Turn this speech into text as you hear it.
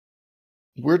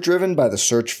We're driven by the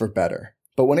search for better.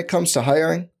 But when it comes to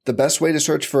hiring, the best way to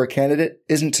search for a candidate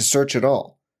isn't to search at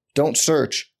all. Don't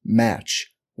search,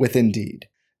 match with Indeed.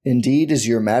 Indeed is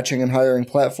your matching and hiring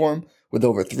platform with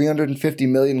over 350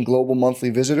 million global monthly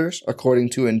visitors,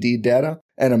 according to Indeed data,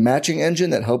 and a matching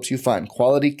engine that helps you find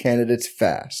quality candidates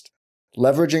fast.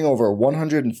 Leveraging over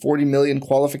 140 million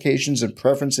qualifications and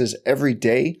preferences every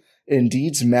day,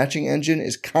 Indeed's matching engine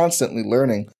is constantly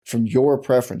learning from your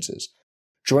preferences.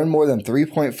 Join more than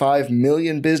 3.5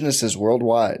 million businesses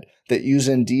worldwide that use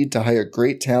Indeed to hire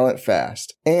great talent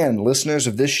fast. And listeners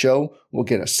of this show will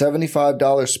get a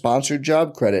 $75 sponsored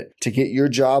job credit to get your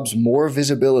jobs more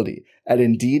visibility at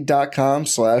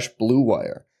Indeed.com/Blue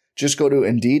Wire. Just go to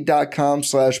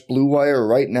Indeed.com/Blue Wire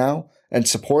right now and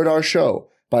support our show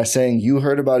by saying you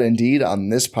heard about Indeed on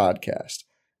this podcast.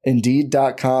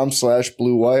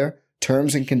 Indeed.com/Blue Wire.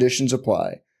 Terms and conditions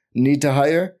apply. Need to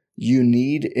hire? You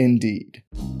need Indeed.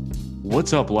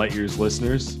 What's up, Light Years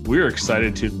listeners? We're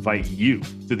excited to invite you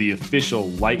to the official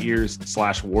Light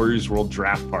Years/Warriors World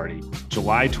Draft Party,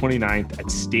 July 29th at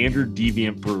Standard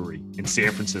Deviant Brewery in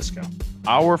San Francisco.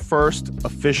 Our first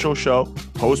official show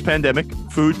post-pandemic,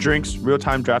 food, drinks,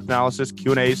 real-time draft analysis,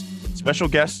 Q&As, special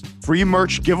guests, free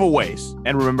merch giveaways.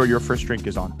 And remember, your first drink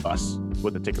is on us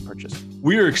with a ticket purchase.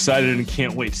 We are excited and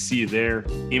can't wait to see you there.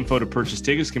 Info to purchase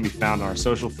tickets can be found on our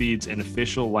social feeds and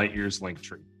official Light Years link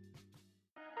tree.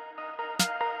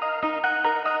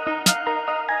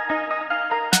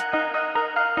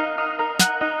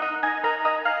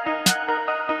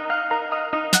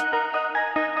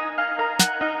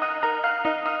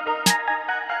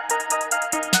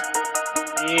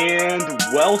 And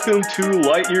welcome to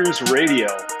Light Years Radio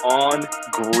on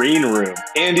Green Room.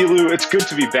 Andy Lou, it's good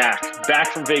to be back. Back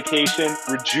from vacation,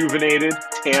 rejuvenated,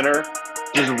 Tanner,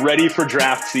 just ready for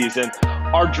draft season.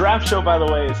 Our draft show, by the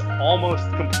way, is almost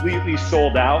completely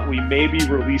sold out. We may be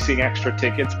releasing extra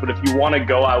tickets, but if you want to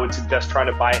go, I would suggest trying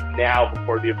to buy it now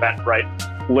before the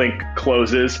Eventbrite link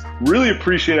closes. Really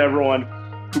appreciate everyone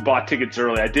who bought tickets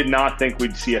early. I did not think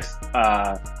we'd see a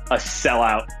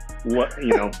sellout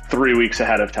 3 weeks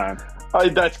ahead of time.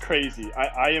 That's crazy.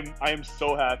 I am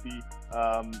so happy.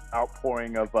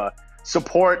 Outpouring of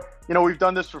support. We've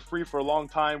done this for free for a long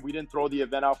time. We didn't throw the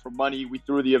event out for money. We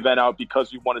threw the event out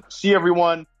because we wanted to see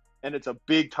everyone, and it's a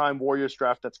big time Warriors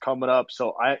draft that's coming up.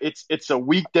 So it's a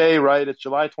weekday, right? It's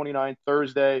July 29th,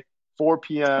 Thursday, 4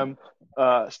 p.m.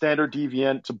 Standard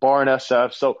Deviant. It's a bar in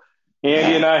SF. So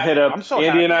Andy and I hit up.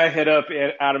 Andy and I hit up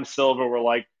Adam Silva. We're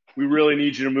like, we really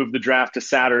need you to move the draft to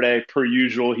Saturday. Per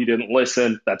usual, he didn't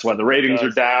listen. That's why the ratings are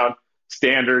down.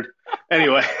 Standard.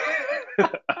 Anyway,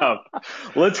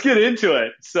 let's get into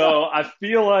it. So I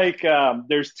feel like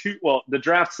there's two. Well, the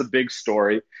draft's a big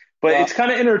story, but it's kind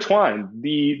of intertwined.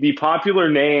 The popular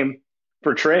name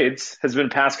for trades has been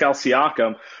Pascal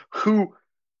Siakam, who.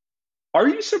 Are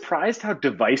you surprised how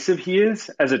divisive he is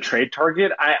as a trade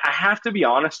target? I have to be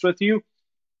honest with you.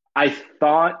 I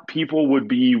thought people would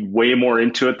be way more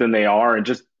into it than they are, and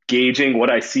just gauging what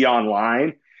I see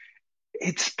online,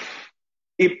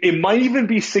 it might even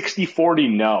be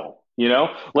 60-40 no,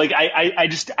 Like I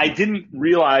didn't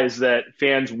realize that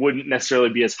fans wouldn't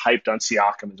necessarily be as hyped on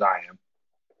Siakam as I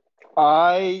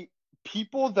am.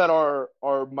 People that are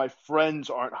my friends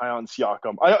aren't high on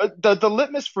Siakam. The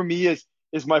litmus for me is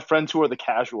my friends who are the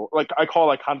casual, like I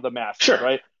call kind of the masses, sure.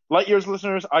 Right? Light Years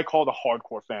listeners, I call the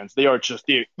hardcore fans. They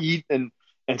eat and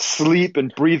sleep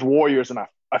and breathe Warriors, and I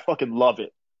fucking love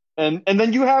it. And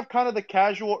then you have kind of the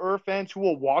casual fans who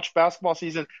will watch basketball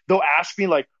season. They'll ask me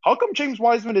like, how come James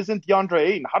Wiseman isn't DeAndre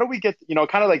Ayton? How do we get,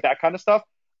 kind of like that kind of stuff.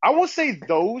 I will say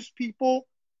those people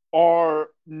are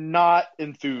not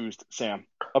enthused, Sam,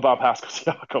 about Pascal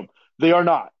Siakam. They are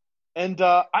not. And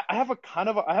I have a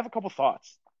couple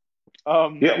thoughts.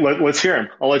 Let's hear him.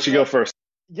 I'll let you go first.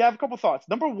 Yeah, I have a couple thoughts.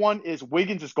 Number one is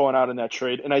Wiggins is going out in that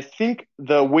trade, and I think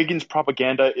the Wiggins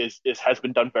propaganda has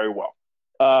been done very well.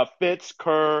 Fitz,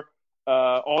 Kerr,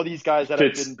 all these guys that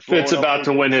have been Fitz about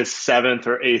to win his 7th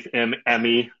or 8th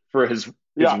Emmy for his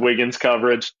Wiggins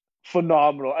coverage.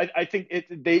 Phenomenal. I think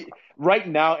right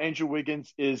now Andrew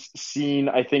Wiggins is seen,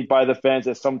 I think, by the fans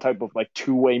as some type of like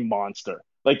two-way monster.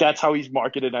 Like that's how he's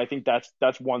marketed, and I think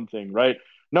that's one thing, right?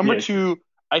 Number two,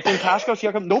 I think Pascal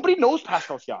Siakam. Nobody knows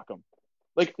Pascal Siakam.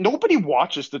 Like nobody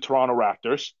watches the Toronto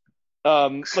Raptors.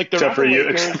 Except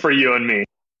for you and me.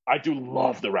 I do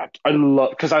love the Raptors.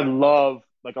 Because I love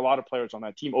like a lot of players on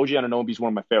that team. OG Anunoby is one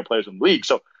of my favorite players in the league.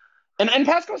 So, and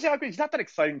Pascal Siakam, he's not that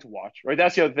exciting to watch, right?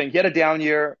 That's the other thing. He had a down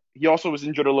year. He also was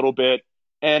injured a little bit.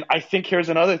 And I think here's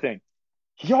another thing.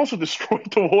 he also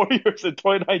destroyed the Warriors in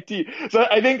 2019. So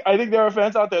I think there are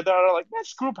fans out there that are like, man,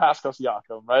 screw Pascal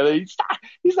Siakam, right?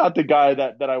 He's not the guy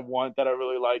that I want, that I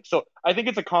really like. So I think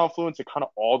it's a confluence of kind of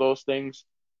all those things.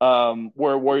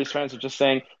 Where Warriors fans are just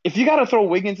saying, if you got to throw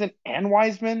Wiggins in and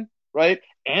Wiseman, right,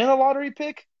 and a lottery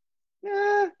pick,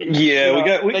 Yeah,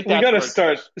 like we that's got to where it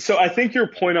start. goes. So I think your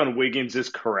point on Wiggins is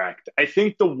correct. I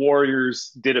think the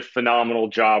Warriors did a phenomenal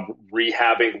job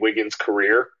rehabbing Wiggins'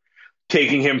 career,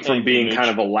 taking him from And being kind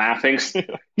image. of a laughing.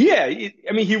 Yeah,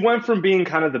 I mean, he went from being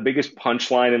kind of the biggest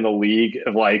punchline in the league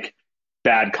of like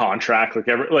bad contract,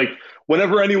 like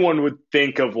whenever anyone would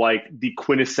think of like the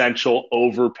quintessential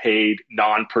overpaid,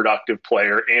 non-productive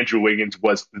player, Andrew Wiggins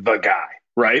was the guy,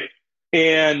 right?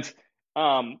 And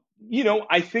um,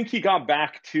 I think he got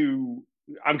back to.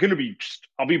 I'll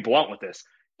be blunt with this.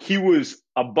 He was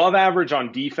above average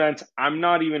on defense. I'm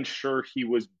not even sure he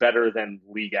was better than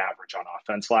league average on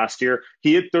offense last year.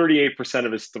 He hit 38%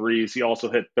 of his threes. He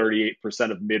also hit 38%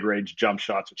 of mid-range jump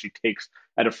shots, which he takes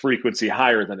at a frequency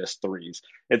higher than his threes.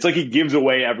 It's like he gives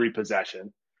away every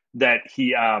possession that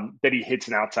he hits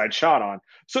an outside shot on.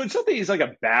 So it's not that he's like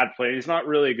a bad player. He's not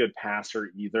really a good passer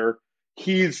either.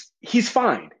 He's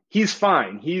fine. He's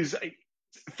fine. He's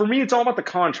For me, it's all about the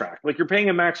contract. Like you're paying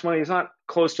him max money. He's not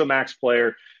close to a max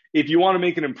player. If you want to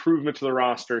make an improvement to the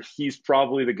roster, he's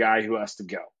probably the guy who has to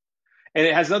go. And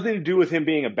it has nothing to do with him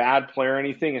being a bad player or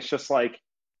anything. It's just like,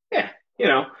 yeah,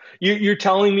 you're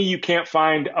telling me you can't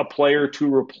find a player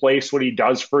to replace what he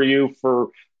does for you for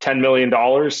 $10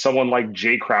 million. Someone like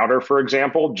Jay Crowder, for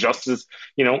example, just as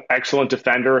excellent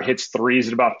defender, hits threes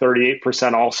at about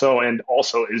 38% also, and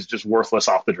also is just worthless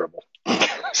off the dribble.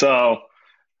 So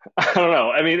I don't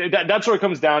know. I mean, that's what it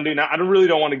comes down to. Now, I really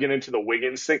don't want to get into the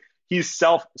Wiggins thing.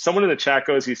 Someone in the chat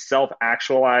goes, he's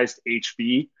self-actualized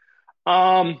HB.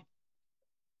 Um,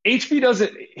 HB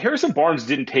doesn't. Harrison Barnes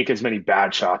didn't take as many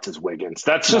bad shots as Wiggins.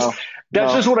 No, That's no.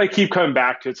 just what I keep coming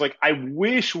back to. It's like I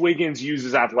wish Wiggins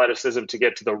uses athleticism to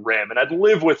get to the rim, and I'd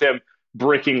live with him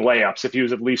bricking layups if he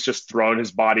was at least just throwing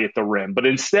his body at the rim. But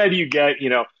instead, you get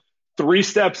 3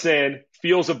 steps in,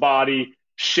 feels a body,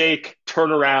 shake,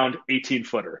 turn around,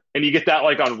 18-footer, and you get that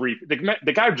like on repeat.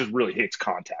 The guy just really hates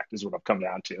contact, is what I've come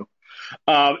down to.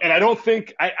 And I don't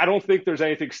think there's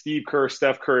anything Steve Kerr,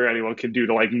 Steph Curry, or anyone can do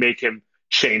to like make him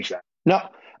change that. Now,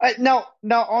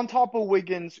 on top of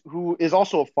Wiggins, who is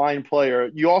also a fine player,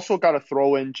 you also got to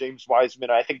throw in James Wiseman.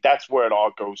 I think that's where it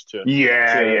all goes to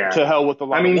Yeah, yeah. to hell with a I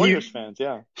lot of mean, Warriors fans.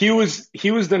 Yeah. he was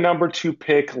the number 2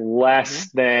 pick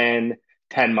less Hmm. than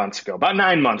 10 months ago, about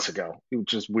 9 months ago. It was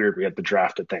just weird. We had the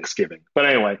draft at Thanksgiving. But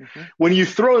anyway, Hmm. when you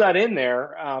throw that in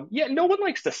there, yeah, no one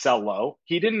likes to sell low.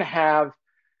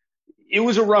 It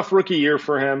was a rough rookie year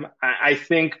for him. I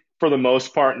think for the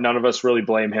most part, none of us really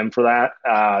blame him for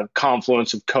that.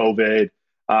 Confluence of COVID,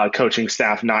 coaching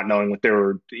staff not knowing what they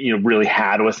were, really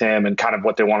had with him and kind of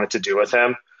what they wanted to do with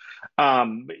him.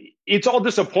 Um, it's all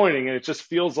disappointing, and it just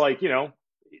feels like,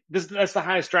 that's the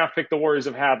highest draft pick the Warriors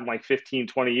have had in like 15,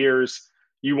 20 years.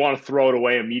 You want to throw it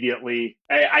away immediately.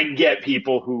 I get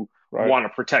people who Right. want to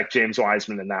protect James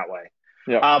Wiseman in that way.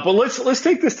 Yeah. But let's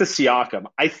take this to Siakam.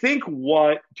 I think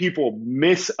what people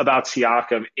miss about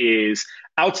Siakam is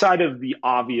outside of the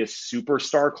obvious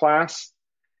superstar class,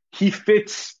 he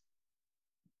fits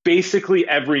basically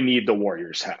every need the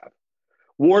Warriors have.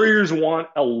 Warriors want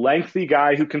a lengthy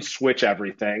guy who can switch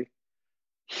everything.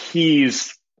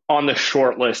 He's on the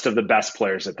short list of the best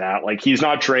players at that. Like he's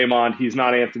not Draymond, he's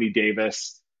not Anthony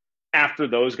Davis. After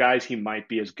those guys, he might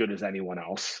be as good as anyone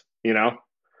else,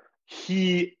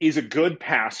 He is a good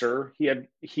passer.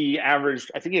 He averaged,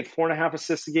 I think he had 4.5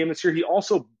 assists a game this year. He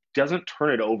also doesn't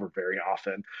turn it over very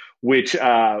often, which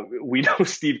we know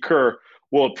Steve Kerr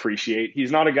will appreciate.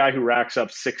 He's not a guy who racks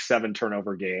up 6, 7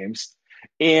 turnover games.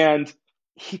 And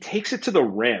he takes it to the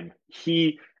rim.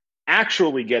 He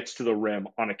actually gets to the rim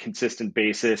on a consistent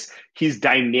basis. He's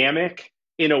dynamic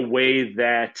in a way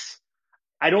that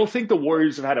I don't think the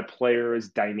Warriors have had a player as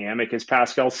dynamic as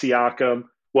Pascal Siakam.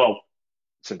 Well,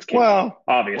 since KD, Well,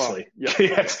 obviously. yeah.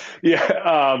 Yes.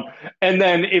 Yeah. And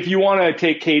then if you want to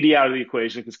take KD out of the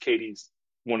equation, because KD's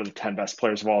one of the 10 best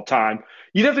players of all time,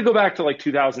 you'd have to go back to like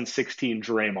 2016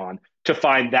 Draymond to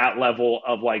find that level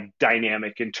of like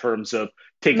dynamic in terms of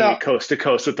taking No, it coast to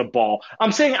coast with the ball.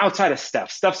 I'm saying outside of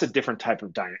Steph. Steph's a different type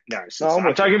of dynamic. no, I'm I'm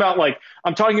with you.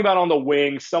 talking about on the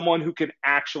wing, someone who can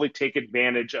actually take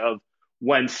advantage of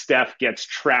when Steph gets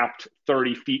trapped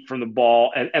 30 feet from the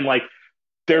ball and like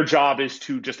their job is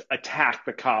to just attack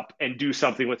the cup and do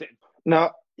something with it.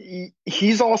 Now,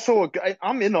 he's also a guy.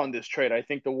 I'm in on this trade. I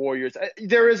think the Warriors.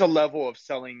 There is a level of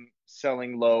selling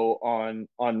low on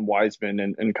Wiseman,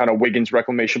 and kind of Wiggins'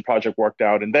 reclamation project worked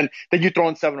out, and then you throw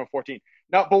in 7 or 14.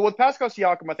 Now, but with Pascal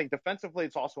Siakam, I think defensively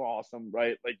it's also awesome,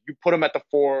 right? Like you put him at the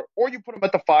 4, or you put him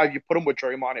at the 5. You put him with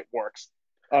Draymond, it works.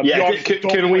 You Yeah, obviously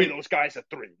don't can play we? those guys at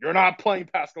 3. You're not playing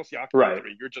Pascal Siakam at Right.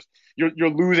 3. You're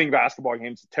losing basketball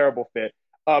games. It's a terrible fit.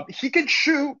 He can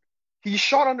shoot. He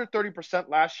shot under 30%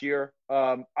 last year.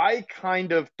 I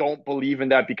kind of don't believe in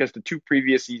that because the 2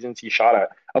 previous seasons he shot at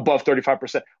above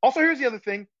 35%. Also, here's the other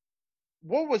thing.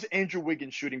 What was Andrew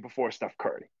Wiggins shooting before Steph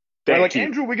Curry? Right? Like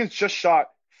Andrew Wiggins just shot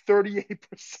 38%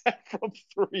 from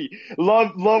 3.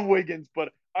 Love Wiggins,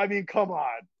 but I mean, come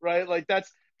on, right? Like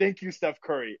thank you, Steph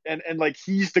Curry. And like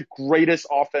he's the greatest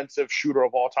offensive shooter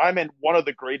of all time and one of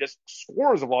the greatest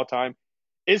scorers of all time.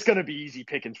 It's going to be easy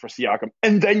pickings for Siakam.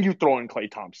 And then you throw in Klay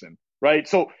Thompson, right?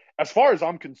 So as far as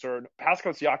I'm concerned,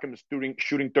 Pascal Siakam is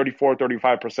shooting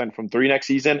 34-35% from 3 next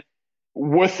season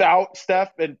without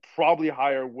Steph and probably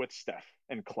higher with Steph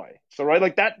and Klay. So, right,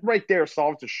 like that right there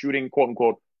solves the shooting, quote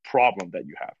unquote, problem that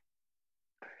you have.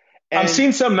 I'm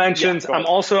seeing some mentions. Yeah,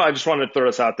 I just wanted to throw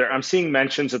this out there. I'm seeing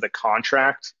mentions of the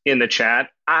contract in the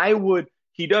chat.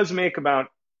 He does make about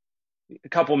a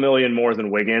couple million more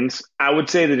than Wiggins. I would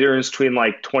say the difference between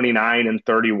like 29 and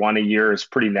 31 a year is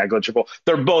pretty negligible.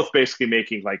 They're both basically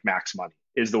making like max money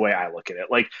is the way I look at it.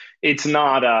 Like it's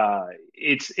not a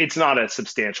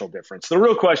substantial difference. The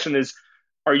real question is,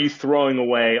 are you throwing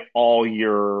away all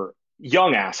your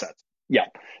young assets? Yeah.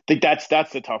 I think that's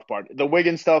the tough part. The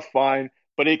Wiggins stuff, fine.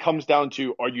 But it comes down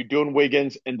to, are you doing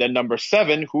Wiggins and then number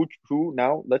 7, who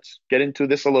now let's get into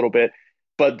this a little bit.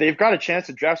 But they've got a chance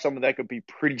to draft someone that could be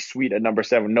pretty sweet at number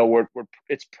 7. No, we're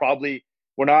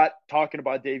not talking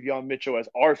about Davion Mitchell as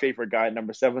our favorite guy at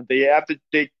number 7. They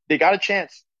got a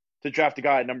chance to draft a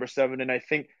guy at number 7, and I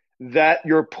think that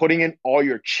you're putting in all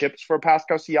your chips for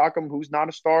Pascal Siakam, who's not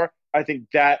a star. I think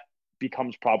that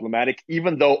becomes problematic.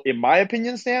 Even though, in my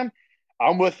opinion, Sam,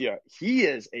 I'm with you. He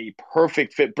is a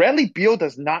perfect fit. Bradley Beal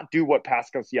does not do what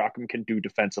Pascal Siakam can do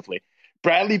defensively.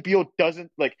 Bradley Beal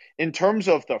doesn't, like, in terms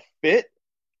of the fit,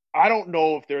 I don't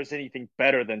know if there's anything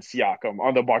better than Siakam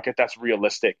on the market that's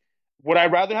realistic. Would I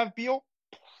rather have Beal?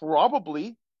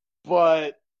 Probably,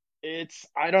 but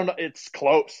I don't know. It's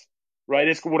close,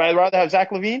 right? Would I rather have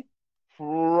Zach LaVine?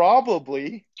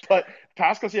 Probably, but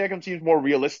Pascal Siakam seems more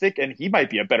realistic, and he might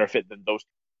be a better fit than those.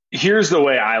 Here's the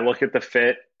way I look at the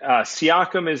fit.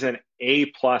 Siakam is an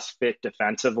A-plus fit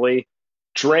defensively.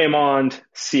 Draymond,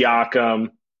 Siakam,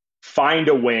 find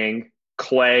a wing,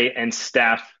 Klay, and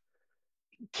Steph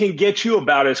can get you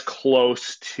about as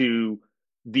close to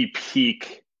the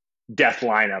peak death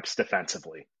lineups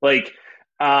defensively. Like,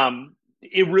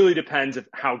 it really depends of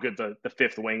how good the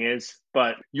fifth wing is,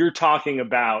 but you're talking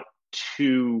about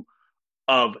 2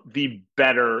 of the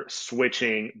better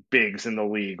switching bigs in the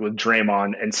league with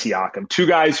Draymond and Siakam. 2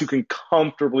 guys who can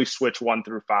comfortably switch 1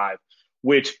 through 5,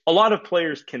 which a lot of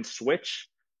players can switch,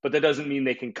 but that doesn't mean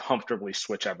they can comfortably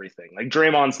switch everything. Like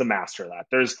Draymond's the master of that.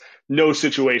 There's no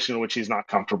situation in which he's not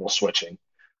comfortable switching.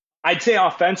 I'd say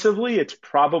offensively, it's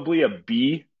probably a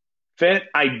B fit.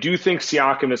 I do think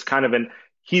Siakam is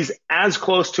he's as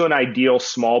close to an ideal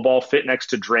small ball fit next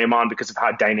to Draymond because of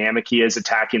how dynamic he is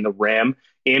attacking the rim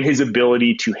and his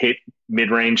ability to hit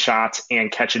mid-range shots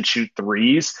and catch and shoot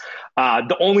threes.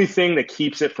 The only thing that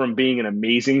keeps it from being an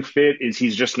amazing fit is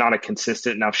he's just not a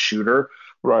consistent enough shooter.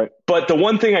 Right. But the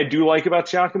one thing I do like about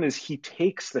Siakam is he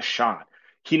takes the shot.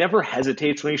 He never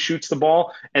hesitates when he shoots the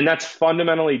ball, and that's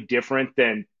fundamentally different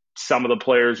than some of the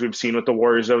players we've seen with the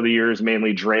Warriors over the years,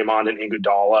 mainly Draymond and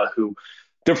Iguodala, who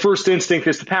their first instinct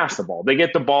is to pass the ball. They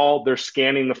get the ball, they're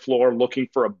scanning the floor, looking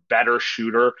for a better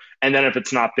shooter, and then if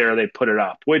it's not there, they put it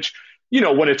up, which,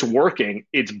 when it's working,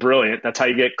 it's brilliant. That's how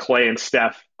you get Klay and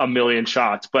Steph a million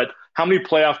shots. But how many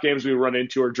playoff games we run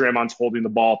into where Draymond's holding the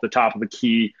ball at the top of the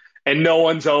key and no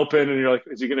one's open, and you're like,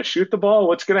 is he going to shoot the ball?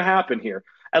 What's going to happen here?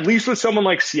 At least with someone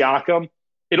like Siakam,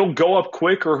 it'll go up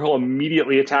quick or he'll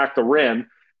immediately attack the rim,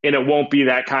 and it won't be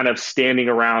that kind of standing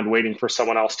around waiting for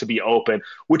someone else to be open,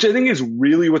 which I think is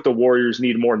really what the Warriors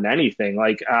need more than anything.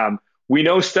 Like, we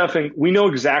know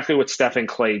exactly what Steph and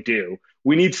Klay do.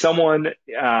 We need someone,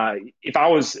 if I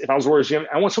was Warriors,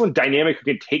 I want someone dynamic who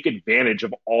can take advantage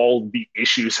of all the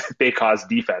issues that they cause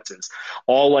defenses,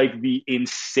 all like the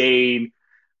insane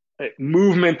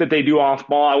movement that they do off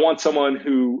ball. I want someone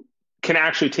who can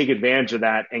actually take advantage of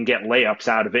that and get layups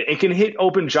out of it and can hit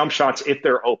open jump shots if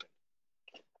they're open.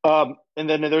 And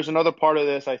then there's another part of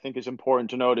this I think is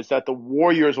important to note is that the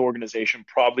Warriors organization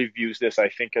probably views this, I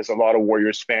think, as a lot of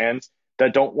Warriors fans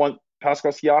that don't want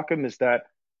Pascal Siakam, is that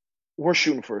we're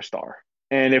shooting for a star.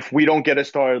 And if we don't get a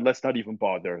star, let's not even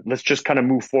bother. Let's just kind of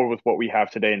move forward with what we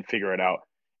have today and figure it out.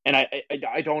 And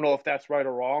I don't know if that's right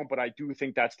or wrong, but I do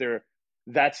think that's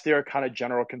their kind of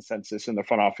general consensus in the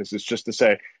front office, is just to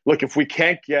say, look, if we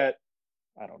can't get,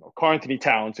 I don't know, Karl Anthony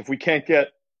Towns, if we can't get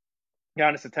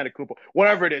Giannis Antetokounmpo,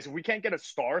 whatever it is, if we can't get a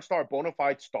bona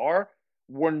fide star,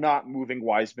 we're not moving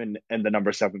Wiseman and the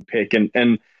number 7 pick.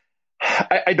 And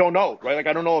I don't know, right? Like,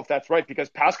 I don't know if that's right, because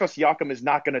Pascal Siakam is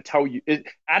not going to tell you.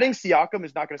 Adding Siakam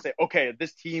is not going to say, okay,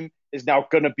 this team is now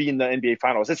going to be in the NBA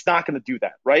Finals. It's not going to do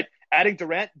that, right? Adding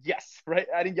Durant, yes, right?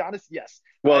 Adding Giannis, yes.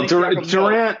 Well, Adding Siakam,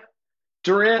 no.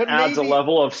 Durant But adds a maybe,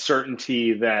 level of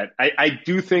certainty that I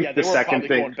do yeah, think they the were second probably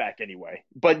thing. going back anyway.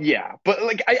 But yeah, but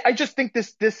like, I just think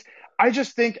I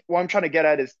just think what I'm trying to get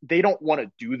at is they don't want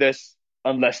to do this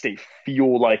unless they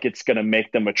feel like it's going to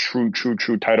make them a true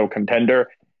title contender.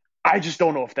 I just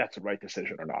don't know if that's the right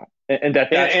decision or not. And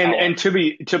that's And how and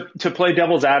to play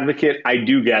devil's advocate, I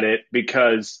do get it,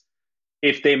 because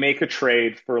if they make a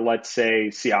trade for, let's say,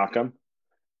 Siakam,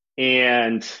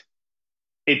 and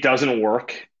it doesn't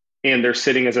work, and they're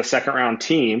sitting as a second round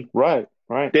team, right,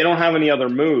 they don't have any other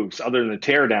moves other than the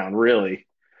teardown, really.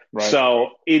 right.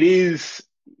 So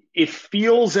it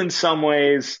feels in some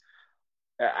ways,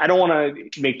 I don't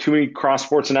want to make too many cross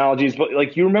sports analogies, but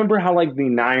like, you remember how like the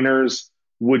Niners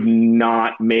would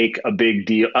not make a big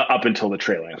deal up until the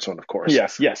Trey Lance one, of course. How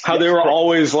they Yes, were correct,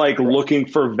 always like correct. looking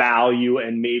for value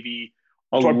and maybe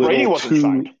a That's why Brady little wasn't too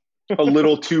signed. a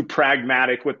little too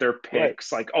pragmatic with their Right.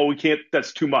 picks. Like, oh, we can't,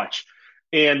 that's too much.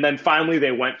 And then finally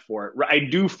they went for it. I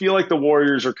do feel like the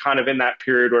Warriors are kind of in that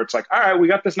period where it's like, all right, we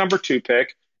got this number 2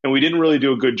 pick, and we didn't really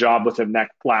do a good job with him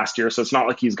last year. So it's not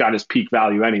like he's got his peak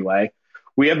value anyway.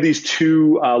 We have these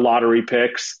 2 lottery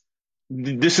picks.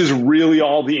 This is really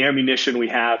all the ammunition we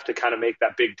have to kind of make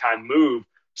that big time move.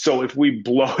 So if we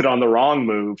blow it on the wrong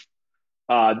move,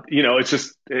 it's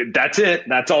just, that's it.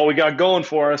 That's all we got going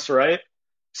for us, right?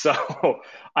 So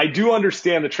I do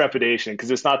understand the trepidation,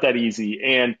 because it's not that easy.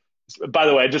 And by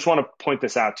the way, I just want to point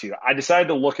this out to you. I decided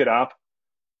to look it up.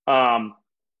 Um,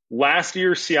 Last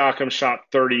year, Siakam shot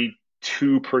 32%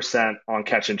 on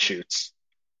catch and shoots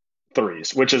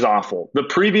threes, which is awful. The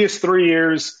previous 3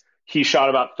 years, he shot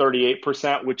about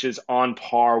 38%, which is on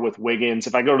par with Wiggins.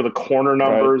 If I go to the corner Right.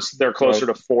 numbers, they're Right. closer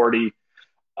to 40.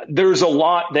 There's a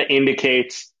lot that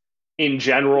indicates, in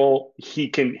general, he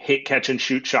can hit, catch, and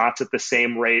shoot shots at the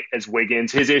same rate as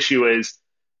Wiggins. His issue is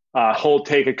he'll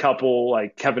take a couple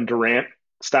like Kevin Durant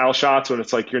style shots when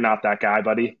it's like, you're not that guy,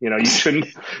 buddy. You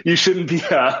shouldn't be.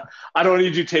 I don't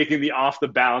need you taking the off the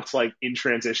bounce like in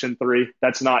transition 3.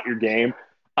 That's not your game.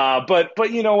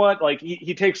 But you know what? Like,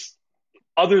 he takes.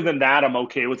 Other than that, I'm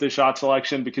okay with his shot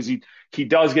selection, because he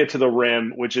does get to the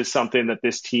rim, which is something that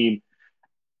this team.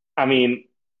 I mean,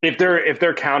 if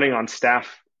they're counting on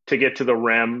Steph to get to the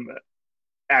rim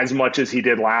as much as he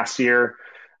did last year,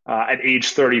 at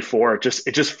age 34,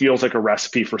 it just feels like a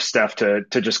recipe for Steph to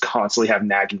just constantly have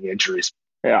nagging injuries.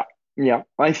 Yeah. Yeah.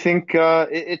 I think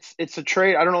it's a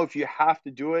trade. I don't know if you have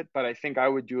to do it, but I think I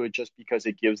would do it just because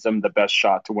it gives them the best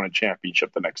shot to win a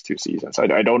championship the next 2 seasons.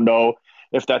 I don't know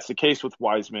if that's the case with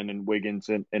Wiseman and Wiggins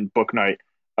and Booknight.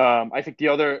 I think the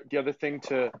other thing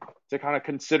to kind of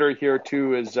consider here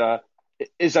too is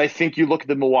I think you look at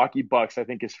the Milwaukee Bucks. I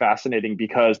think is fascinating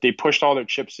because they pushed all their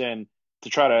chips in to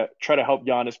try to help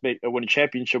Giannis win a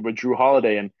championship with Drew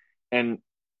Holiday, and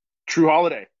Drew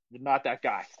Holiday not that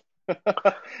guy.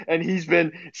 And he's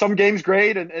been some games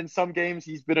great, and some games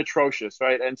he's been atrocious,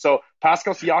 right? And so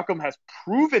Pascal Siakam has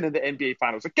proven in the NBA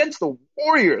Finals against the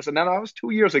Warriors, and then that was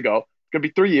 2 years ago. It's gonna be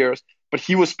 3 years, but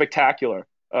he was spectacular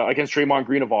against Draymond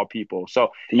Green of all people. So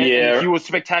and Yeah, he was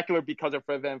spectacular because of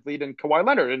Fred VanVleet and Kawhi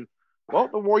Leonard. And well,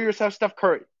 the Warriors have Steph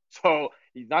Curry, so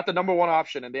he's not the number 1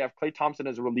 option, and they have Klay Thompson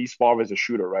as a release valve as a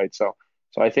shooter, right? So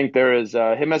I think there is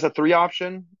him as a 3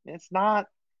 option. It's not.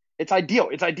 It's ideal.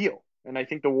 It's ideal. And I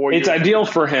think the it's Warriors have ideal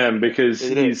been, for him, because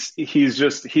it is.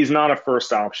 he's not a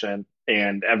first option,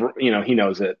 and he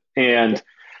knows it. And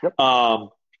Yep. Yep.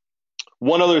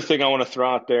 one other thing I want to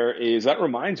throw out there is, that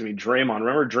reminds me, Draymond.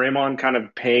 Remember Draymond kind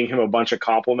of paying him a bunch of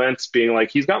compliments, being like,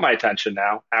 he's got my attention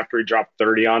now after he dropped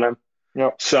 30 on him.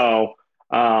 Yep. So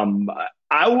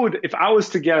I would, if I was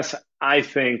to guess, I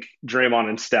think Draymond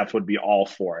and Steph would be all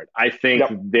for it. I think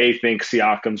Yep. they think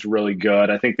Siakam's really good.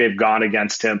 I think they've gone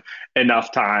against him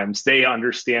enough times. They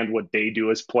understand what they do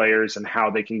as players and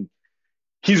how they can.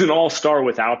 He's an all-star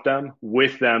without them.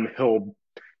 With them, he'll.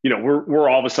 We're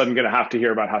all of a sudden going to have to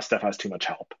hear about how Steph has too much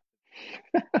help.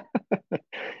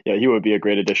 Yeah, he would be a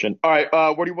great addition. All right.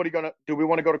 What are you gonna do? We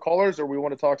want to go to callers, or we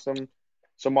want to talk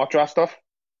some mock draft stuff?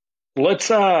 Let's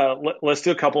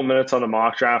do a couple minutes on the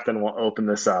mock draft and we'll open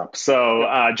this up. So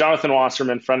Yep. Jonathan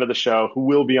Wasserman, friend of the show, who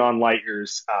will be on Light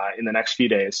Years in the next few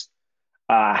days,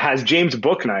 has James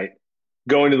Bouknight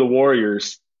going to the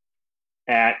Warriors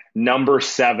at number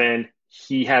 7.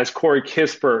 He has Corey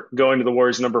Kispert going to the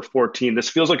Warriors number 14. This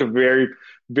feels like a very,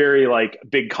 very like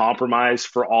big compromise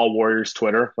for all Warriors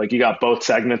Twitter. Like you got both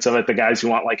segments of it: the guys who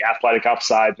want like athletic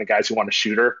upside, and the guys who want a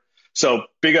shooter. So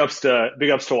big ups to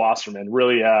Wasserman,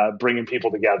 really bringing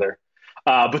people together.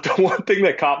 But the one thing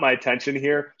that caught my attention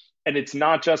here, and it's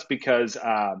not just because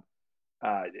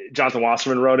Jonathan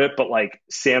Wasserman wrote it, but like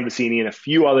Sam Vecini and a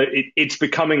few other, it's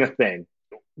becoming a thing.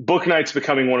 Bouknight's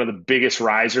becoming one of the biggest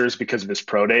risers because of his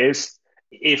pro days.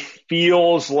 It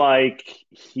feels like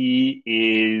he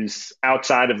is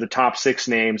outside of the top 6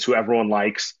 names who everyone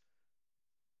likes,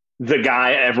 the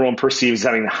guy everyone perceives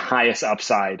having the highest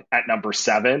upside at number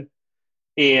 7.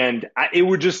 And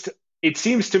it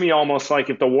seems to me almost like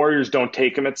if the Warriors don't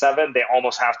take him at 7, they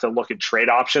almost have to look at trade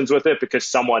options with it because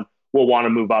someone will want to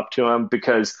move up to him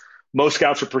because most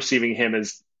scouts are perceiving him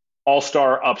as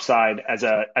all-star upside as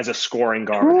a scoring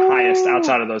guard, highest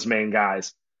outside of those main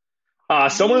guys.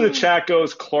 Someone in the chat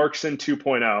goes Clarkson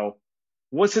 2.0.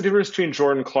 What's the difference between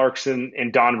Jordan Clarkson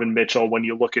and Donovan Mitchell when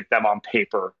you look at them on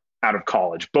paper out of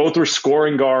college? Both were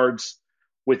scoring guards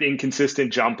with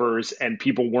inconsistent jumpers, and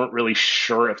people weren't really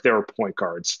sure if they were point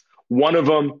guards. One of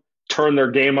them turned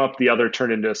their game up, the other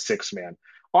turned into a 6-man.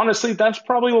 Honestly, that's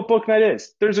probably what Bouknight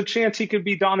is. There's a chance he could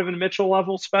be Donovan Mitchell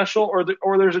level special,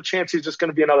 or there's a chance he's just going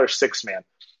to be another 6-man.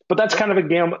 But that's kind of a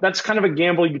gamble. That's kind of a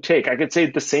gamble you take. I could say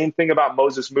the same thing about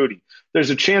Moses Moody.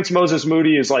 There's a chance Moses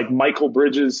Moody is like Michael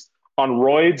Bridges on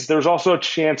roids. There's also a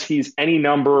chance he's any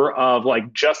number of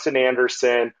like Justin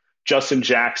Anderson, Justin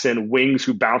Jackson, wings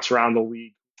who bounce around the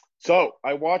league. So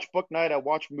I watch Bouknight. I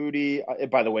watch Moody.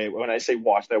 By the way, when I say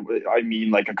watch, I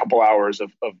mean like a couple hours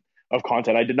of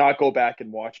content. I did not go back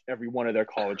and watch every one of their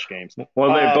college games.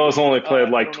 Well, they both only played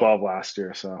like 12 last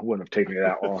year, so it wouldn't have taken me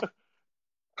that long.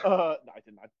 No, I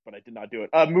did not, but I did not do it.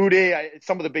 Moody,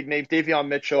 some of the big names, Davion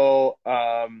Mitchell.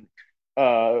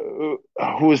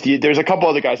 There's a couple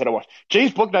other guys that I watched.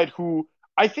 James Bouknight, who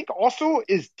I think also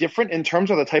is different in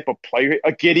terms of the type of player.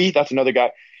 Giddy, that's another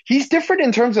guy. He's different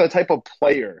in terms of the type of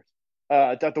player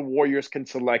that the Warriors can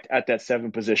select at that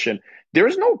 7 position.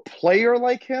 There's no player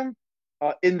like him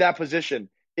in that position.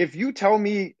 If you tell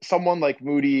me someone like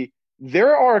Moody,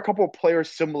 there are a couple of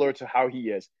players similar to how he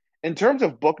is. In terms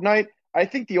of Bouknight, I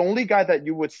think the only guy that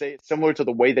you would say is similar to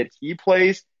the way that he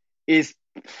plays is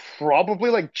probably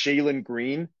like Jalen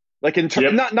Green. Like in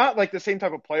terms, not like the same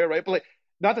type of player, right? But like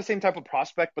not the same type of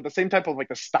prospect, but the same type of like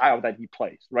the style that he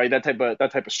plays, right? That type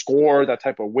of score, that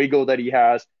type of wiggle that he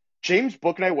has. James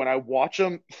Bouknight, when I watch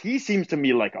him, he seems to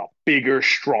me like a bigger,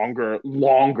 stronger,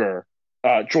 longer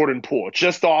Jordan Poole,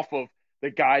 just off of the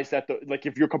guys that like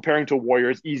if you're comparing to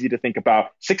Warriors, easy to think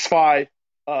about. 6'5",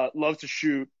 loves to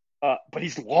shoot, but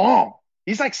he's long.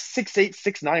 He's like 6'8",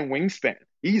 6'9" wingspan.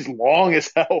 He's long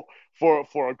as hell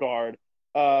for a guard.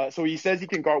 So he says he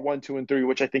can guard 1, 2, and 3,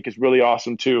 which I think is really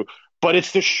awesome too. But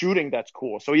it's the shooting that's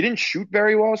cool. So he didn't shoot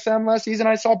very well, Sam, last season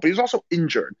I saw, but he was also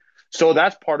injured. So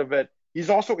that's part of it. He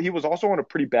was also on a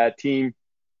pretty bad team.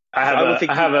 I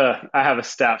have a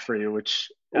stat for you,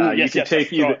 which you can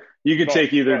take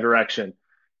either direction.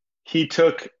 He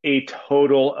took a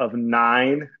total of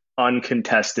 9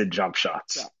 uncontested jump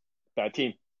shots. Yeah. Bad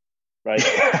team, right?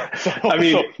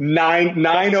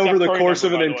 Nine over the course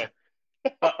of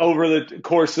over the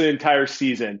course of the entire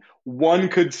season. One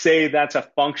could say that's a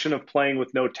function of playing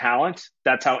with no talent.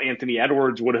 That's how Anthony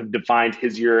Edwards would have defined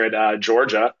his year at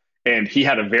Georgia. And he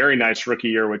had a very nice rookie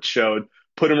year, which showed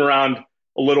put him around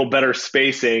a little better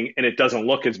spacing, and it doesn't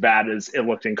look as bad as it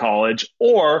looked in college.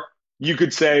 Or you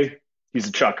could say he's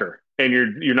a chucker, and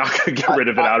you're not going to get rid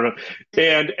of it out of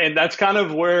him. And that's kind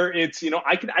of where it's,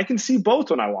 I can see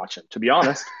both when I watch him, to be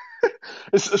honest.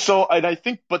 So, and I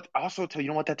think, but also, you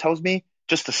know what that tells me?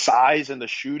 Just the size and the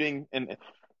shooting and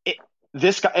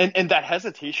this guy and that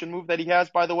hesitation move that he has,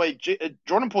 by the way,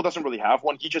 Jordan Poole doesn't really have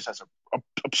one. He just has a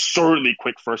absurdly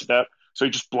quick first step. So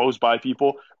he just blows by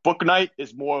people. Bouknight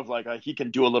is more of like he can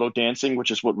do a little dancing,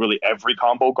 which is what really every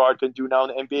combo guard can do now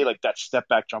in the NBA. Like that step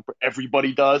back jumper,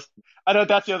 everybody does. I know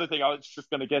that's the other thing I was just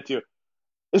going to get to.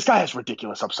 This guy has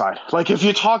ridiculous upside. Like if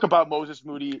you talk about Moses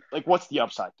Moody, like what's the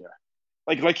upside there?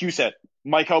 Like you said,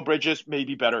 Mikal Bridges may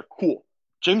be better. Cool.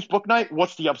 James Bouknight,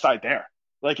 what's the upside there?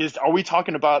 Like, are we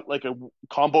talking about like a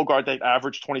combo guard that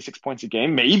averaged 26 points a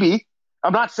game? Maybe.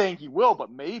 I'm not saying he will,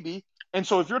 but maybe. And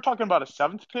so if you're talking about a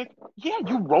 7th pick, yeah,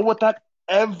 you roll with that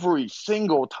every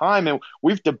single time. And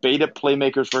we've debated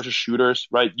playmakers versus shooters,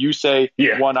 right? You say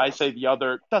one, I say the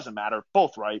other. Doesn't matter.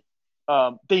 Both right.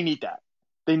 They need that.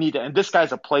 They need it. And this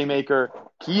guy's a playmaker.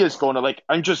 He is going to, like,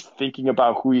 I'm just thinking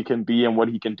about who he can be and what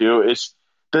he can do.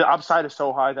 The upside is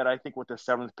so high that I think with the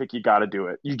 7th pick, you got to do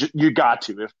it. You got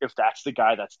to, if that's the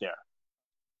guy that's there.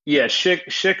 Yeah,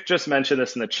 Schick just mentioned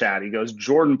this in the chat. He goes,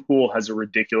 Jordan Poole has a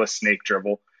ridiculous snake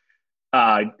dribble.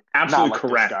 Absolutely like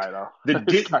correct.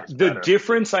 This guy, though. The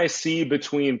difference I see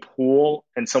between Poole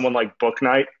and someone like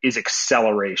Bouknight is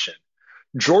acceleration.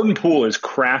 Jordan Poole is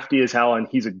crafty as hell, and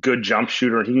he's a good jump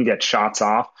shooter, and he can get shots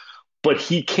off, but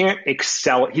he can't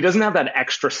excel. He doesn't have that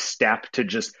extra step to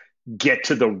just get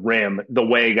to the rim the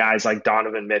way guys like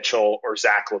Donovan Mitchell or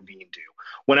Zach LaVine do.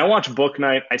 When I watch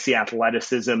Bouknight, I see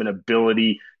athleticism and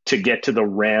ability to get to the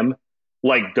rim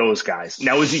like those guys.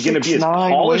 Now, is he going to be as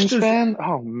polished as?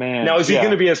 Oh man! Now, is he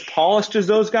going to be as polished as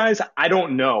those guys? I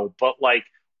don't know, but like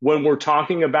when we're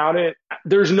talking about it,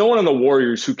 there's no one on the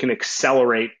Warriors who can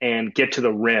accelerate and get to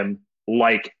the rim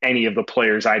like any of the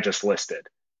players I just listed.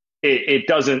 It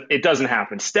doesn't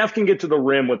happen. Steph can get to the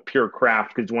rim with pure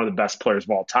craft because he's one of the best players of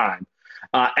all time.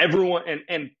 Everyone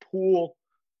and Poole,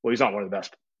 well, he's not one of the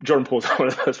best. Jordan Poole is one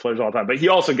of the best players of all time, but he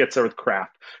also gets there with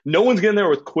craft. No one's getting there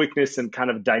with quickness and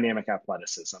kind of dynamic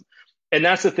athleticism. And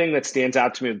that's the thing that stands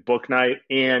out to me with Bouknight.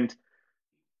 And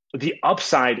the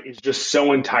upside is just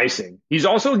so enticing. He's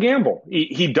also a gamble.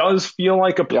 He does feel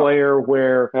like a player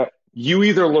where you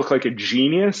either look like a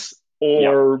genius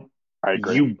or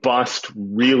you bust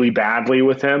really badly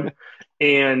with him.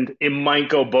 And it might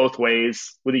go both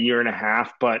ways with a year and a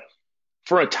half. But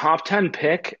for a top 10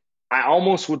 pick, I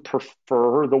almost would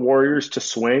prefer the Warriors to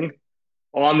swing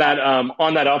on that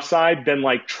upside than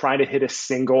like try to hit a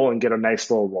single and get a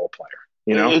nice little role player.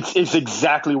 You know, it's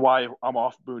exactly why I'm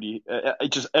off Moody.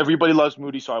 Everybody loves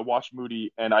Moody, so I watch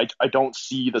Moody, and I don't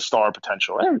see the star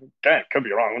potential. Could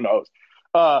be wrong, who knows?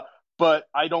 But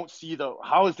I don't see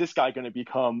how is this guy going to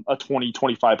become a 20,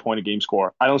 25 point a game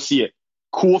scorer? I don't see it.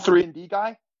 Cool 3-and-D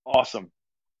guy, awesome.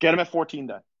 Get him at 14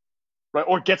 then, right?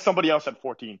 Or get somebody else at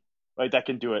 14, right? That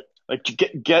can do it. Like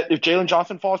get if Jalen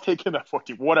Johnson falls, take him at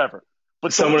 14, whatever.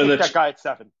 But someone take that guy at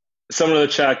 7. Someone in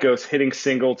the chat goes, hitting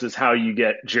singles is how you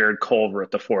get Jared Culver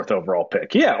at the 4th overall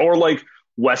pick. Yeah, or like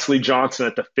Wesley Johnson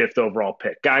at the 5th overall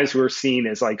pick. Guys who are seen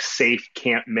as like safe,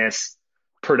 can't miss,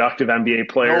 productive NBA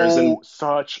players. No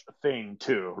such thing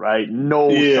too, right? No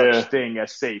such thing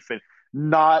as safe. And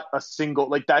not a single,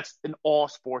 like that's in all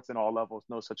sports and all levels,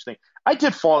 no such thing. I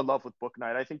did fall in love with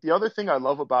Bouknight. I think the other thing I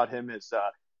love about him is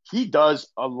he does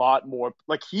a lot more.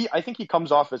 Like I think he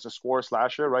comes off as a scorer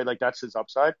slasher, right? Like that's his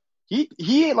upside.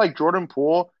 He like Jordan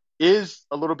Poole is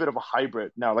a little bit of a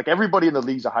hybrid now. Like everybody in the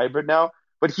league's a hybrid now,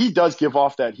 but he does give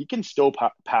off that he can still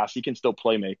pass. He can still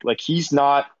play make. Like he's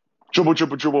not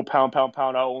dribble, pound.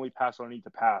 I'll only pass when I need to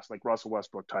pass. Like Russell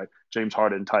Westbrook type, James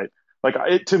Harden type. Like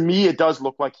to me, it does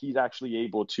look like he's actually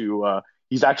able to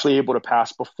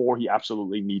pass before he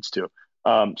absolutely needs to.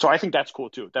 So I think that's cool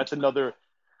too. That's another.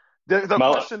 The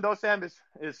question though, Sam, is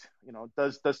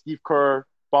does Steve Kerr,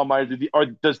 Ballmeyer,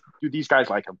 do these guys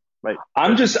like him? Right.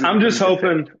 I'm just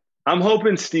hoping. I'm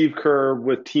hoping Steve Kerr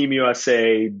with Team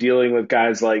USA dealing with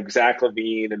guys like Zach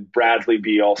LaVine and Bradley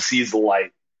Beal sees the light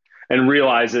and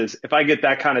realizes if I get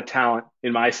that kind of talent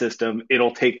in my system,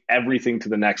 it'll take everything to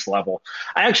the next level.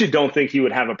 I actually don't think he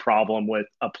would have a problem with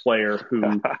a player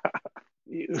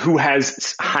who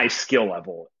has high skill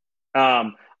level.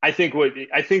 I think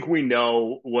we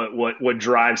know what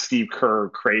drives Steve Kerr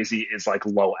crazy is like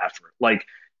low effort. Like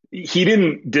he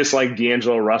didn't dislike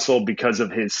D'Angelo Russell because of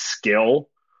his skill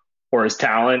or his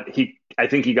talent. I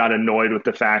think he got annoyed with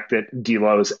the fact that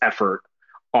D'Lo's effort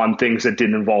on things that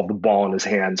didn't involve the ball in his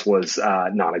hands was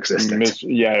non-existent.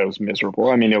 It was miserable.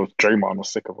 I mean, Draymond was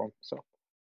sick of him. So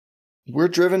we're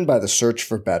driven by the search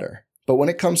for better. But when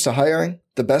it comes to hiring,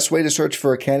 the best way to search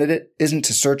for a candidate isn't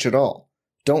to search at all.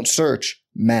 Don't search,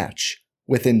 match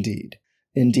with Indeed.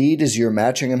 Indeed is your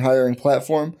matching and hiring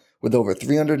platform with over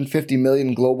 350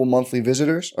 million global monthly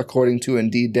visitors, according to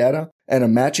Indeed data, and a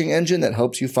matching engine that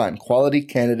helps you find quality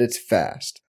candidates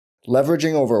fast.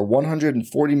 Leveraging over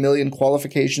 140 million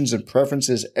qualifications and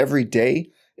preferences every day,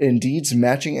 Indeed's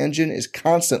matching engine is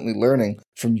constantly learning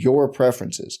from your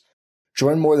preferences.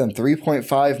 Join more than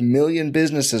 3.5 million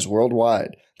businesses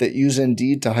worldwide that use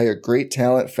Indeed to hire great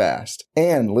talent fast.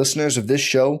 And listeners of this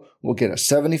show will get a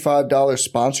 $75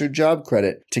 sponsored job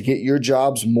credit to get your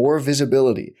jobs more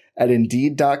visibility at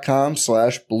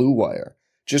Indeed.com/Blue Wire.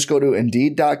 Just go to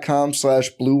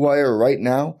Indeed.com/Blue Wire right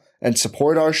now and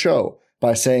support our show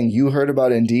by saying you heard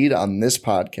about Indeed on this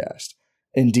podcast.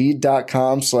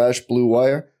 Indeed.com/Blue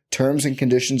Wire. Terms and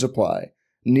conditions apply.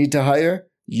 Need to hire?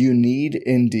 You need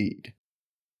Indeed.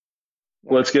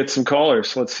 Let's get some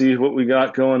callers. Let's see what we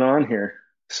got going on here.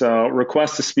 So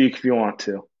request to speak if you want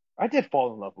to. I did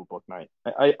fall in love with Book Knight.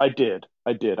 I did.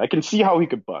 I can see how he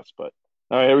could bust, but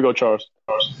all right, here we go, Charles.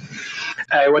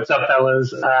 Hey, what's up,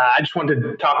 fellas? I just wanted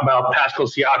to talk about Pascal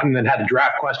Siakam and then had a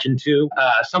draft question too.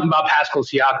 Something about Pascal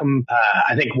Siakam,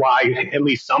 I think why at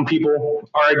least some people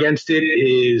are against it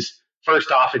is,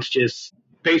 first off, it's just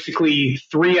basically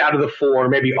 3 out of the 4,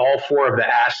 maybe all 4 of the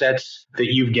assets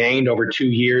that you've gained over 2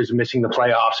 years, missing the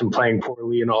playoffs and playing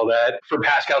poorly and all that. For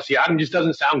Pascal Siakam, just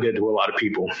doesn't sound good to a lot of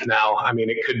people. Now, I mean,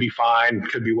 it could be fine,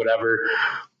 could be whatever.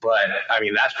 But, I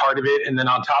mean, that's part of it. And then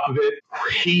on top of it,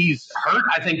 he's hurt,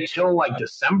 I think, till like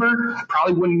December.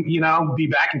 Probably wouldn't, be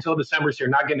back until December. So you're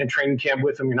not getting a training camp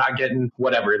with him. You're not getting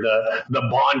whatever, the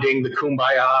bonding, the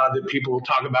kumbaya that people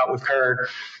talk about with Kerr.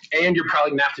 And you're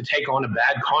probably going to have to take on a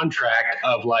bad contract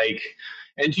of like,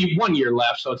 and you have 1 year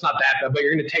left, so it's not that bad, but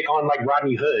you're going to take on like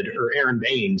Rodney Hood or Aaron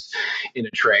Baines in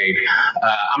a trade.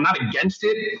 I'm not against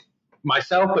it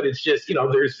myself, but it's just,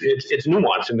 it's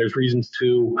nuance and there's reasons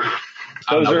to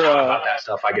talk about that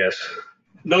stuff, I guess.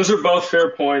 Those are both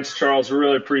fair points, Charles. We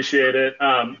really appreciate it.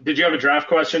 Did you have a draft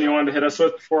question you wanted to hit us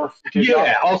with before?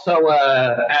 Yeah. Also,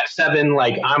 at 7,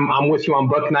 like I'm with you on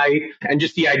Book Night, and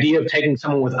just the idea of taking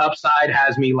someone with upside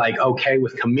has me like okay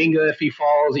with Kuminga if he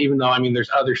falls. Even though there's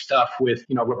other stuff with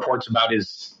reports about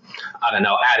his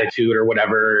attitude or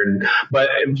whatever.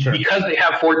 But sure, because they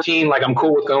have 14, like I'm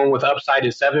cool with going with upside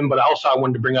at 7. But also I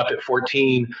wanted to bring up at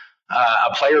 14.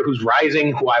 A player who's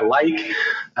rising, who I like,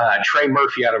 Trey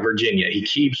Murphy out of Virginia. He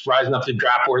keeps rising up the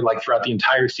draft board like throughout the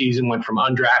entire season, went from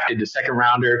undrafted to second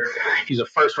rounder. He's a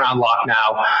first round lock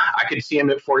now. I could see him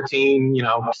at 14,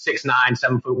 6'9",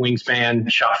 7-foot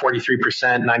wingspan, shot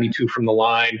 43%, 92 from the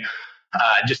line.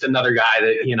 Just another guy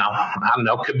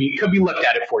that, could be looked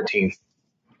at 14.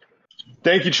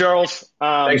 Thank you, Charles.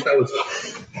 Thanks, fellas.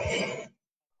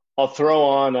 I'll throw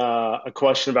on a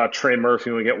question about Trey Murphy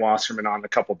when we get Wasserman on in a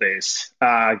couple days.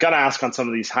 Got to ask on some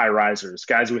of these high risers,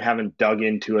 guys we haven't dug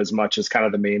into as much as kind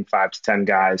of the main 5 to 10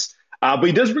 guys. But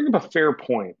he does bring up a fair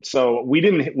point. So we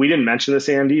didn't mention this,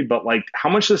 Andy, but like, how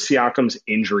much does Siakam's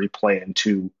injury play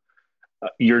into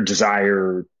your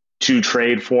desire to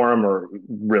trade for him, or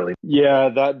really?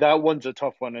 Yeah, that one's a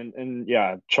tough one, and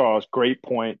yeah, Charles, great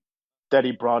point that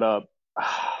he brought up.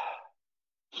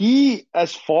 He,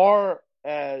 as far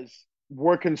as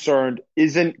we're concerned,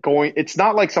 it's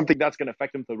not like something that's going to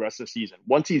affect him for the rest of the season.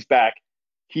 Once he's back,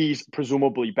 he's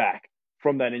presumably back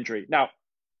from that injury. Now,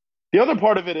 the other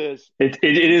part of it is it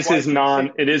is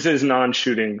his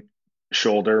non-shooting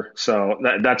shoulder, so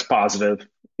that's positive,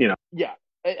 Yeah,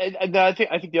 and I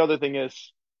think the other thing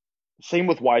is same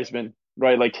with Wiseman,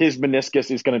 right? Like his meniscus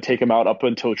is going to take him out up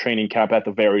until training camp at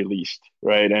the very least,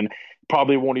 right? And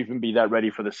probably won't even be that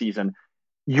ready for the season.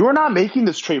 You're not making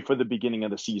this trade for the beginning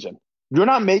of the season. You're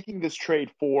not making this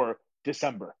trade for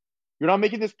December. You're not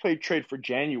making this trade for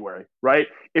January, right?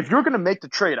 If you're going to make the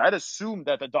trade, I'd assume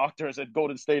that the doctors at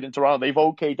Golden State and Toronto, they've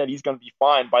okayed that he's going to be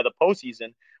fine by the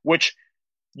postseason, which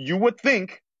you would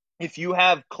think if you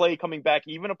have Clay coming back,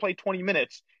 even to play 20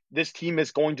 minutes, this team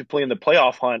is going to play in the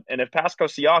playoff hunt. And if Pascal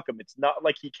Siakam, it's not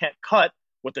like he can't cut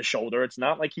with the shoulder. It's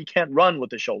not like he can't run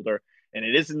with the shoulder. And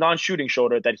it is a non-shooting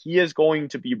shoulder, that he is going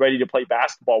to be ready to play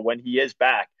basketball when he is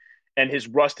back. And his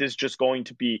rust is just going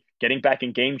to be getting back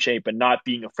in game shape and not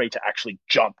being afraid to actually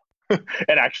jump and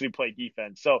actually play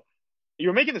defense. So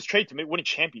you're making this trade to win a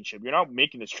championship. You're not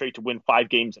making this trade to win 5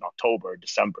 games in October or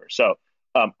December. So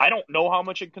I don't know how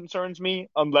much it concerns me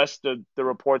unless the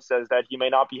report says that he may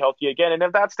not be healthy again. And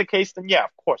if that's the case, then yeah,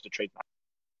 of course the trade's not.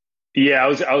 Yeah,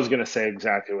 I was going to say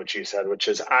exactly what you said, which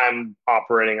is I'm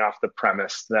operating off the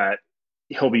premise that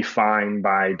he'll be fine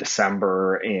by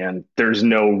December and there's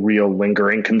no real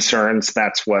lingering concerns.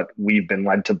 That's what we've been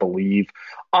led to believe.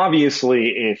 Obviously,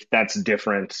 if that's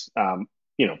different,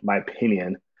 my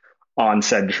opinion on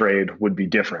said trade would be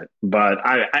different. But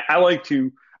I like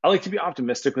to be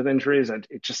optimistic with injuries, and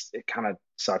it kind of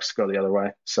sucks to go the other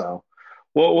way. So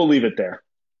we'll leave it there.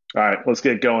 All right, let's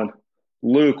get going.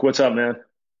 Luke, what's up, man?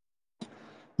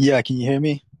 Yeah, can you hear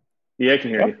me? Yeah, I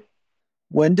can hear you.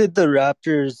 When did the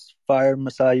Raptors fire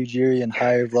Masai Ujiri and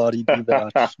hire Vlade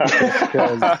Divac?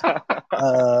 Because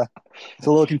it's a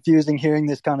little confusing hearing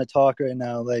this kind of talk right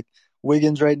now. Like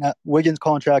Wiggins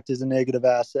contract is a negative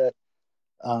asset.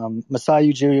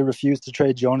 Masai Ujiri refused to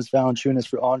trade Jonas Valanciunas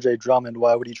for Andre Drummond.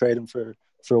 Why would he trade him for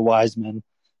Wiseman?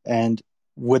 And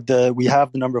we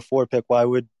have the number 4 pick? Why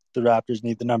would the Raptors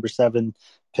need the number 7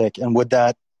 pick? And would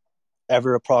that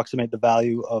ever approximate the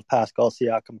value of Pascal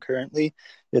Siakam currently?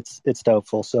 It's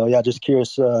doubtful. So yeah, just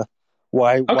curious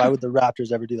Why Okay. would the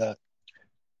Raptors ever do that?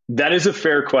 That is a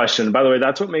fair question. By the way,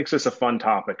 that's what makes this a fun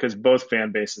topic because both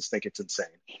fan bases think it's insane.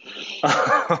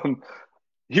 Um,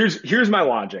 here's my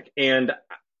logic, and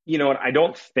you know what? I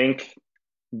don't think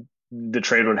the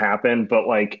trade would happen, but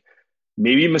like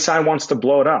maybe Masai wants to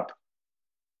blow it up.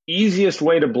 Easiest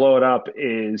way to blow it up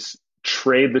is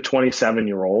trade the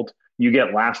 27-year-old. You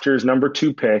get last year's number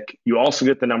 2 pick. You also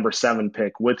get the number 7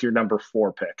 pick with your number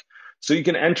 4 pick. So you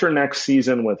can enter next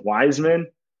season with Wiseman,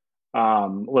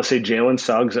 let's say Jalen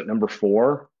Suggs at number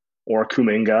 4 or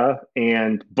Kuminga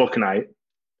and Book Knight.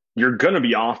 You're going to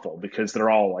be awful because they're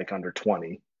all like under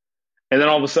 20. And then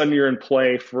all of a sudden you're in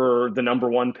play for the number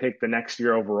 1 pick the next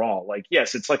year overall. Like,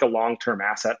 yes, it's like a long-term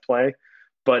asset play,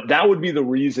 but that would be the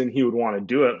reason he would want to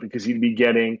do it because he'd be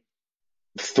getting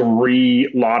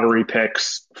 3 lottery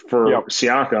picks for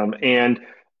Siakam. And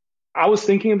I was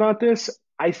thinking about this.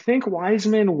 I think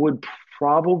Wiseman would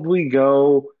probably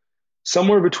go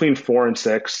somewhere between 4 and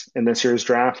 6 in this year's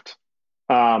draft.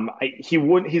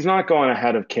 He's not going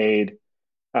ahead of Cade,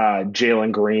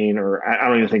 Jalen Green, or I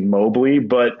don't even think Mobley.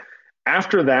 But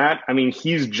after that, I mean,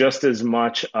 he's just as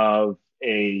much of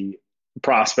a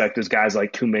prospect as guys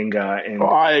like Kuminga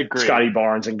and Scotty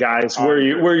Barnes and guys where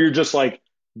you're just like,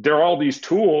 there are all these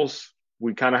tools.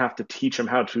 We kind of have to teach him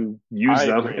how to use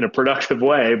them in a productive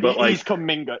way. But he's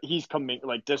Kuminga.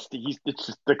 Like this. It's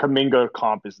just the Kuminga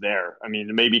comp is there. I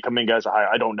mean, maybe Kuminga has a high.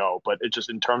 I don't know, but it's just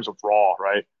in terms of raw,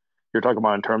 right? You're talking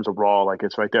about in terms of raw, like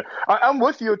it's right there. I'm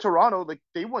with you, Toronto. Like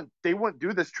they wouldn't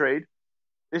do this trade.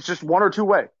 It's just one or two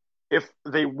way. If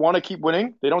they want to keep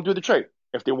winning, they don't do the trade.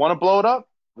 If they want to blow it up,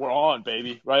 we're on,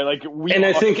 baby, right? Like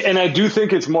I do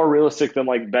think it's more realistic than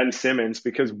like Ben Simmons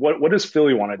because what does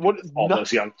Philly want to do with all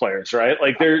those young players, right?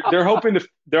 Like they're hoping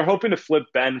to flip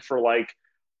Ben for like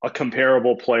a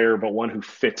comparable player, but one who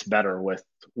fits better with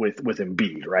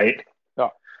Embiid, right?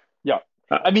 Yeah.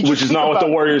 I mean, which is not what the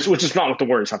Warriors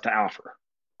have to offer.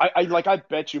 I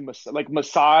bet you,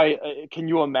 Masai. Can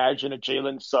you imagine a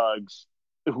Jalen Suggs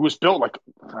who was built like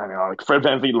Fred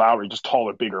VanVleet Lowry, just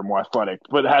taller, bigger, more athletic,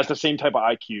 but has the same type of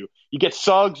IQ. You get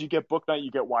Suggs, you get Book Knight, you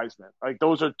get Wiseman. Like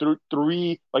those are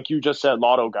three, like you just said,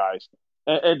 lotto guys,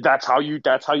 and that's how you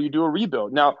do a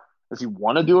rebuild. Now, does he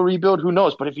want to do a rebuild? Who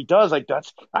knows? But if he does, like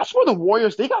that's where the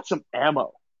Warriors, they got some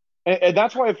ammo. And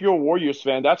that's why if you're a Warriors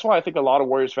fan, that's why I think a lot of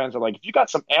Warriors fans are like, if you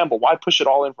got some ammo, why push it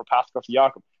all in for Pascal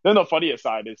Siakam? Then the funniest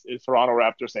side is Toronto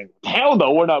Raptors saying, hell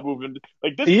no, we're not moving.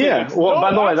 Like this makes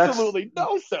by the way, absolutely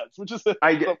no sense, which is the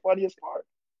funniest part.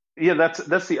 Yeah,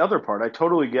 that's the other part. I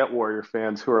totally get Warrior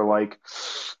fans who are like,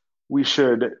 we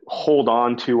should hold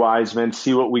on to Wiseman,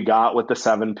 see what we got with the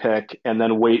 7 pick, and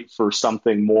then wait for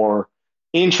something more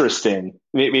interesting,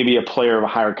 maybe a player of a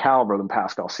higher caliber than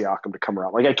Pascal Siakam to come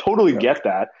around. Like I totally get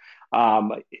that.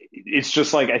 It's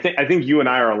just like I think you and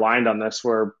I are aligned on this,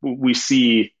 where we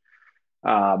see,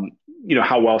 how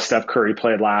well Steph Curry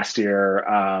played last year.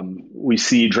 We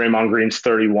see Draymond Green's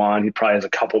 31; he probably has a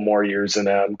couple more years in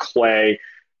him. Clay,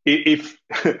 if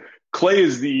Clay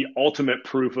is the ultimate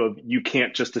proof of you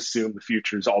can't just assume the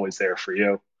future is always there for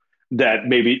you. That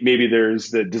maybe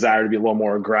there's the desire to be a little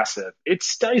more aggressive.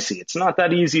 It's dicey. It's not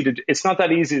that easy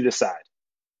to decide.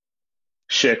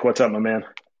 Schick, what's up, my man?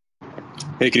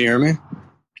 Hey, can you hear me?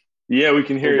 Yeah, we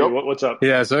can hear you. What's up?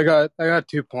 Yeah, so I got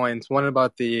 2 points. One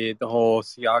about the whole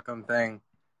Siakam thing.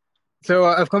 So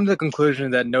I've come to the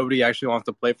conclusion that nobody actually wants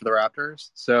to play for the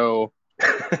Raptors. So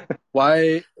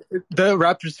why the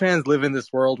Raptors fans live in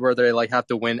this world where they like have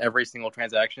to win every single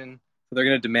transaction. So they're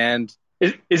going to demand.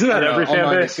 Isn't that every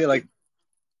fan base? I feel like,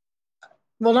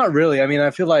 well, not really. I mean, I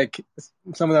feel like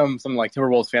some like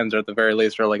Timberwolves fans are at the very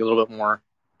least are like a little bit more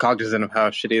cognizant of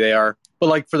how shitty they are. But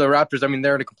like for the Raptors, I mean,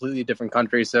 they're in a completely different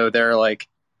country, so they're like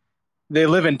they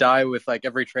live and die with like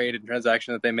every trade and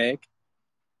transaction that they make.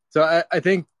 So I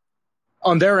think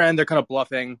on their end, they're kind of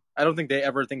bluffing. I don't think they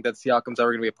ever think that Siakam's ever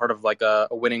going to be a part of like a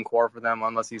winning core for them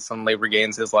unless he suddenly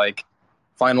regains his like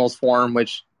finals form,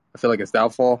 which I feel like is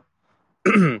doubtful.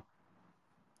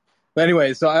 But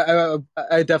anyway, so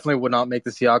I definitely would not make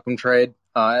the Siakam trade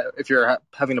if you're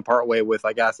having to part way with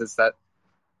like assets that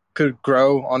could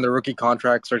grow on the rookie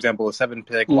contracts, for example, a 7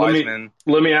 pick Wiseman.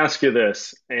 Let me ask you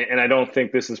this, and I don't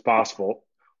think this is possible.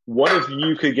 What if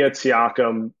you could get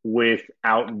Siakam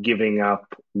without giving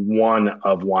up one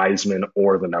of Wiseman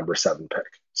or the number 7 pick?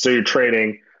 So you're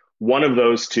trading one of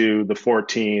those two, the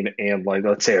 14, and like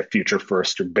let's say a future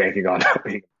first. You're banking on that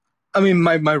being. I mean,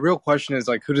 my real question is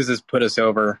like, who does this put us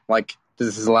over? Like,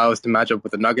 does this allow us to match up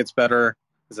with the Nuggets better?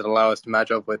 Does it allow us to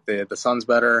match up with the Suns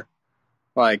better?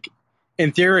 Like,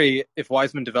 in theory, if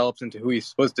Wiseman develops into who he's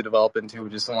supposed to develop into,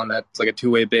 which is someone that's like a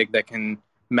two-way big that can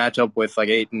match up with like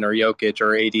Ayton or Jokic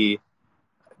or AD,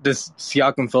 does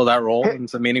Siakam fill that role in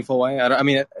some meaningful way? I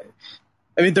mean,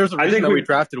 there's a reason that we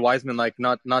drafted Wiseman like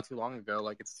not too long ago.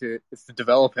 Like it's to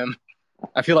develop him.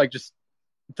 I feel like just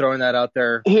throwing that out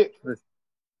there.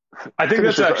 I think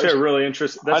that's actually a really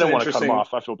interesting. I don't want to cut him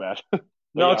off. I feel bad.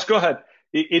 No, let's go ahead.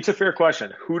 It's a fair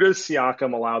question. Who does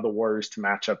Siakam allow the Warriors to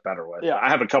match up better with? Yeah. I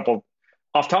have a couple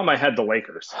off the top of my head. The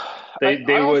Lakers. They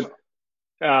would.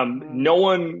 No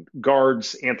one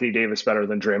guards Anthony Davis better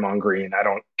than Draymond Green. I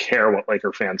don't care what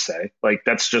Laker fans say. Like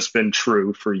that's just been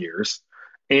true for years.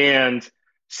 And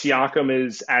Siakam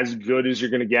is as good as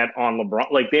you're going to get on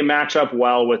LeBron. Like they match up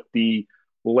well with the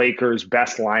Lakers'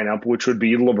 best lineup, which would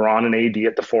be LeBron and AD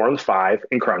at the 4 and 5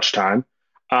 in crunch time.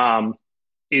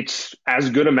 It's as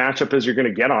good a matchup as you're going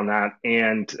to get on that.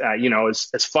 And,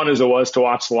 as fun as it was to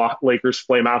watch the Lakers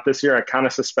flame out this year, I kind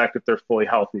of suspect if they're fully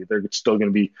healthy, they're still going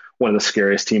to be one of the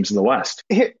scariest teams in the West.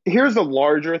 Here's a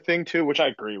larger thing, too, which I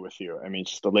agree with you. I mean,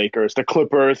 just the Lakers, the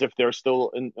Clippers, if they're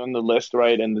still on the list,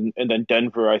 right? And then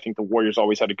Denver, I think the Warriors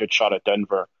always had a good shot at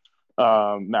Denver.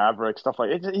 Mavericks, stuff like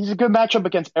it. He's a good matchup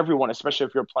against everyone, especially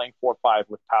if you're playing 4-5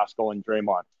 with Pascal and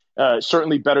Draymond.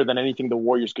 Certainly better than anything the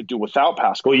Warriors could do without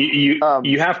Pascal. Well,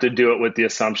 you have to do it with the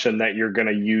assumption that you're going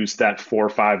to use that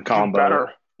 4-5 combo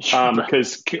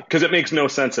because it makes no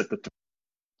sense at the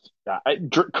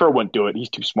Kerr wouldn't do it. He's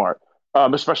too smart,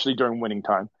 especially during winning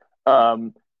time.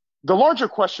 The larger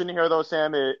question here, though,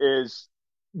 Sam, is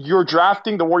you're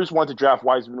drafting. The Warriors want to draft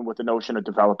Wiseman with the notion of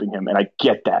developing him, and I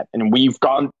get that. And we've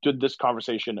gone to this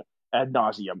conversation ad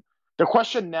nauseum. The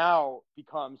question now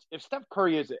becomes, if Steph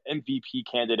Curry is an MVP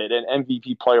candidate, an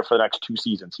MVP player for the next 2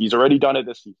 seasons, he's already done it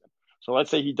this season. So let's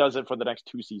say he does it for the next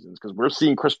 2 seasons, because we're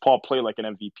seeing Chris Paul play like an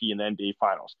MVP in the NBA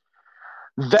Finals.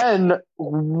 Then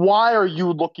why are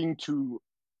you looking to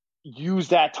use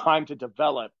that time to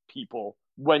develop people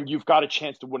when you've got a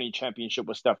chance to win a championship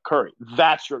with Steph Curry?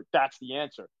 That's the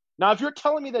answer. Now, if you're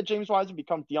telling me that James Wiseman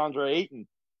becomes DeAndre Ayton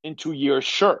in 2 years,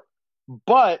 sure.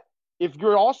 But if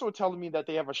you're also telling me that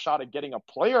they have a shot at getting a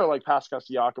player like Pascal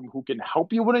Siakam who can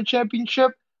help you win a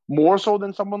championship more so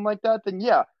than someone like that, then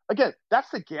yeah. Again,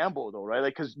 that's the gamble though, right?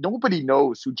 Like, because nobody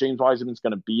knows who James Wiseman's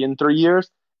going to be in 3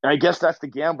 years. And I guess that's the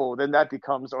gamble. Then that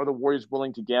becomes, are the Warriors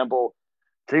willing to gamble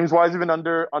James Wiseman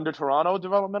under Toronto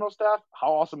developmental staff?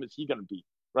 How awesome is he going to be,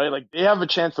 right? Like they have a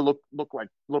chance to look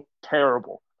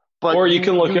terrible. But you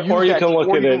can look at it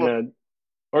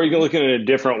in a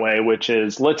different way, which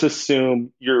is let's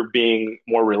assume you're being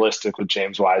more realistic with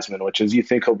James Wiseman, which is you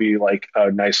think he'll be like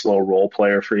a nice little role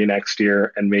player for you next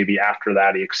year, and maybe after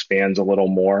that he expands a little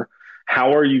more.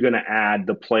 How are you going to add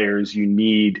the players you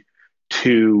need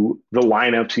to the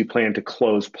lineups you plan to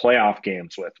close playoff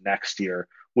games with next year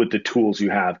with the tools you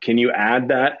have? Can you add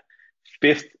that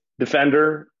fifth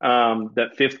defender,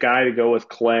 that fifth guy to go with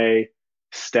Clay,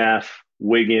 Steph,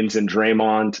 Wiggins, and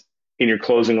Draymond in your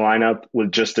closing lineup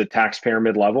with just a taxpayer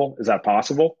mid-level? Is that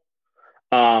possible?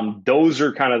 Those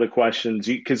are kind of the questions,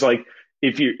 because like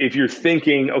if you're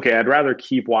thinking, okay, I'd rather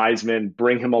keep Wiseman,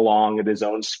 bring him along at his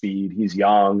own speed. He's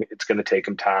young. It's going to take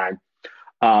him time,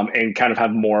 and kind of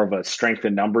have more of a strength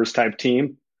in numbers type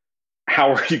team.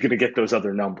 How are you going to get those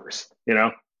other numbers?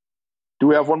 Do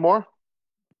we have one more?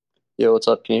 Yo, what's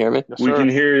up? Can you hear me? Yes, we can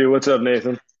hear you. What's up,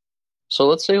 Nathan? So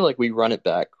let's say like we run it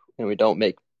back and we don't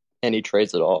make any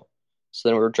trades at all. So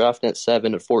then we're drafting at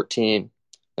 7 to 14.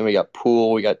 Then we got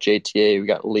Poole, we got JTA, we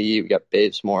got Lee, we got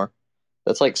Bazemore.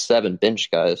 That's like 7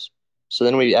 bench guys. So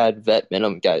then we add vet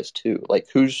minimum guys too. Like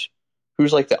who's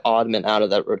like the odd man out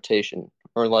of that rotation?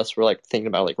 Or unless we're like thinking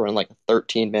about like running like a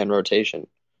 13-man rotation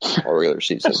all regular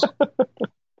season.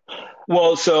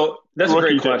 Well, so that's a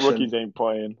great question. Rookies ain't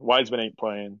playing. Wiseman ain't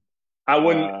playing. I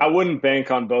wouldn't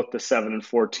bank on both the 7 and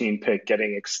 14 pick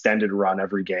getting extended run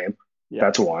every game. Yeah.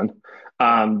 That's one.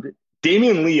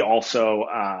 Damian Lee also,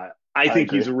 I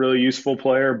think he's a really useful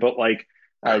player, but like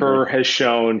Kerr has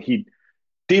shown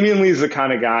Damian Lee is the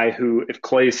kind of guy who, if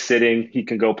Clay's sitting, he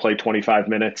can go play 25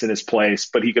 minutes in his place,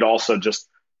 but he could also just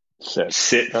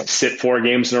sit 4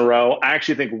 games in a row. I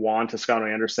actually think Juan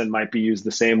Toscano-Anderson might be used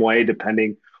the same way,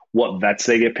 depending what vets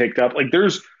they get picked up. Like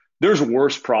there's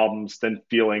worse problems than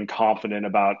feeling confident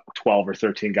about 12 or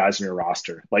 13 guys in your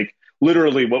roster. Like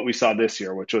literally what we saw this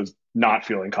year, which was not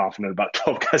feeling confident about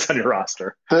 12 guys on your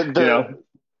roster.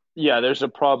 Yeah, there's a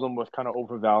problem with kind of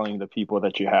overvaluing the people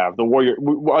that you have.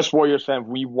 Us Warriors fans,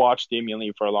 we watched Damian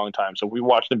Lee for a long time, so we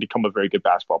watched him become a very good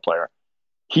basketball player.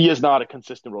 He is not a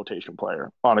consistent rotation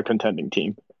player on a contending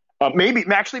team. Maybe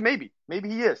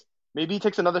he is. Maybe he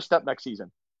takes another step next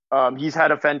season. He's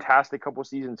had a fantastic couple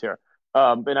seasons here.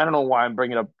 And I don't know why I'm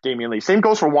bringing up Damian Lee. Same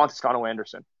goes for Juan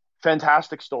Toscano-Anderson.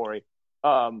 Fantastic story.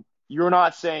 you're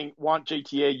not saying, want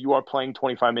JTA, you are playing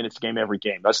 25 minutes a game every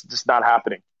game. That's just not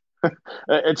happening.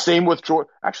 And same with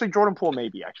Jordan. Actually, Jordan Poole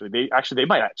maybe. They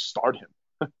might start him.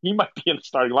 He might be in the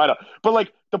starting lineup. But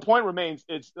like the point remains,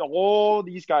 it's all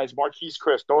these guys. Marquise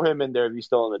Chris, throw him in there if he's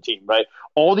still on the team, right?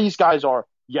 All these guys are,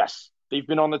 yes, they've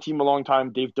been on the team a long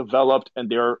time. They've developed and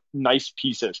they're nice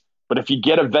pieces. But if you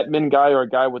get a vetman guy or a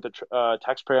guy with a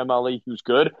taxpayer MLE who's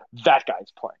good, that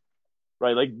guy's playing,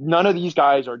 right? Like none of these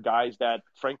guys are guys that,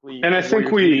 frankly, and I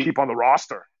think we keep on the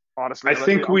roster. Honestly, I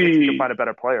think we can find a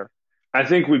better player. I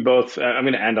think we both, I'm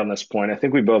going to end on this point. I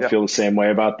think we both feel the same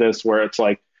way about this, where it's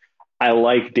like, I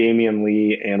like Damian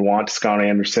Lee and want Scott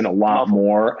Anderson a lot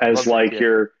more as like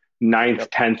your 9th,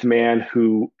 10th man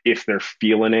who, if they're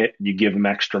feeling it, you give them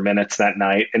extra minutes that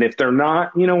night. And if they're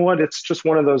not, you know what? It's just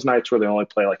one of those nights where they only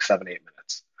play like 7-8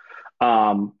 minutes.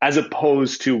 As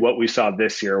opposed to what we saw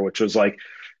this year, which was like,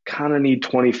 kind of need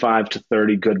 25 to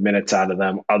 30 good minutes out of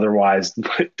them. Otherwise,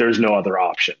 there's no other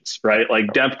options, right?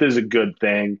 Like depth is a good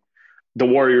thing. The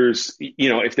Warriors,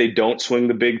 if they don't swing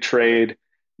the big trade,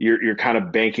 you're kind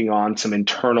of banking on some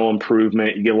internal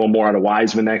improvement. You get a little more out of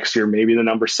Wiseman next year. Maybe the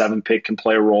number 7 pick can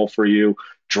play a role for you.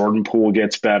 Jordan Poole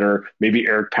gets better. Maybe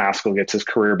Eric Paschall gets his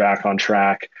career back on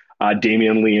track.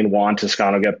 Damian Lee and Juan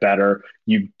Toscano get better.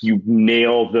 You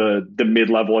nail the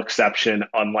mid-level exception,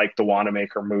 unlike the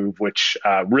Wanamaker move, which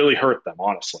really hurt them,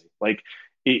 honestly. Like,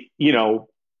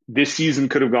 this season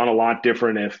could have gone a lot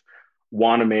different if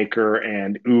Wanamaker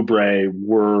and Oubre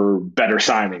were better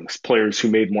signings, players who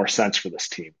made more sense for this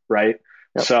team, right?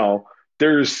 Yep. So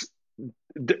those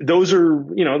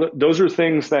are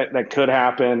things that could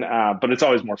happen, but it's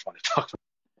always more fun to talk about.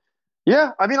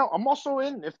 Yeah, I mean, I'm also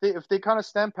in if they kind of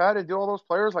stand pat and do all those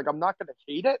players. Like, I'm not going to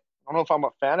hate it. I don't know if I'm a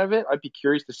fan of it. I'd be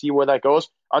curious to see where that goes.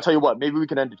 I'll tell you what, maybe we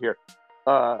can end it here.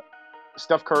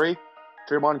 Steph Curry,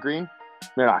 Draymond Green,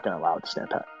 they're not going to allow it to stand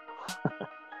pat.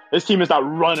 This team is not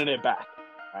running it back,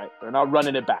 right? They're not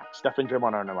running it back. Steph and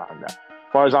Draymond aren't allowing that.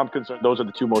 As far as I'm concerned, those are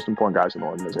the 2 most important guys in the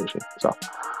organization. So,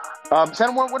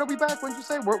 Sam, when are we back? When did you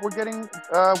say? We're getting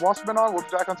Wasserman on. We'll be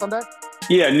back on Sunday?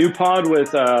 Yeah, new pod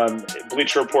with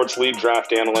Bleacher Report's lead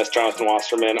draft analyst, Jonathan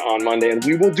Wasserman, on Monday. And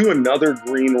we will do another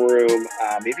green room,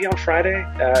 maybe on Friday,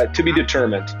 to be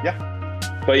determined. Yeah.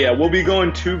 But yeah, we'll be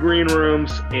going 2 green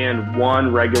rooms and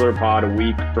 1 regular pod a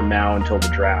week from now until the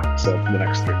draft. So for the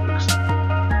next 3 weeks.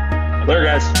 Later,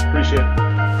 guys. Appreciate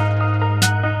it.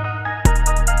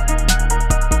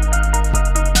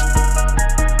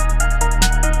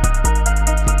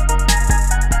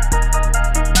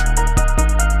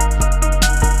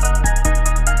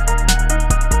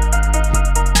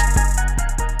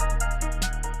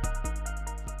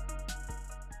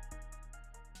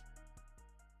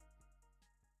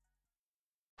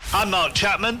 I'm Mark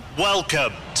Chapman.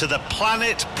 Welcome to the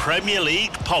Planet Premier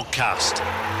League podcast.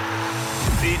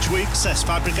 Each week, Cesc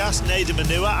Fabregas, Nader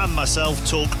Manua and myself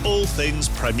talk all things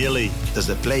Premier League. As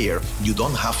a player, you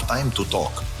don't have time to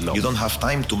talk. No. You don't have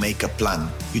time to make a plan.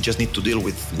 You just need to deal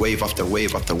with wave after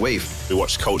wave after wave. We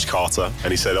watched Coach Carter and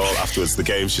he said, afterwards, the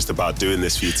game's just about doing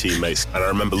this for your teammates. And I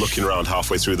remember looking around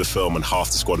halfway through the film and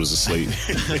half the squad was asleep.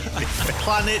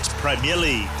 Planet Premier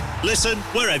League. Listen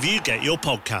wherever you get your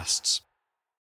podcasts.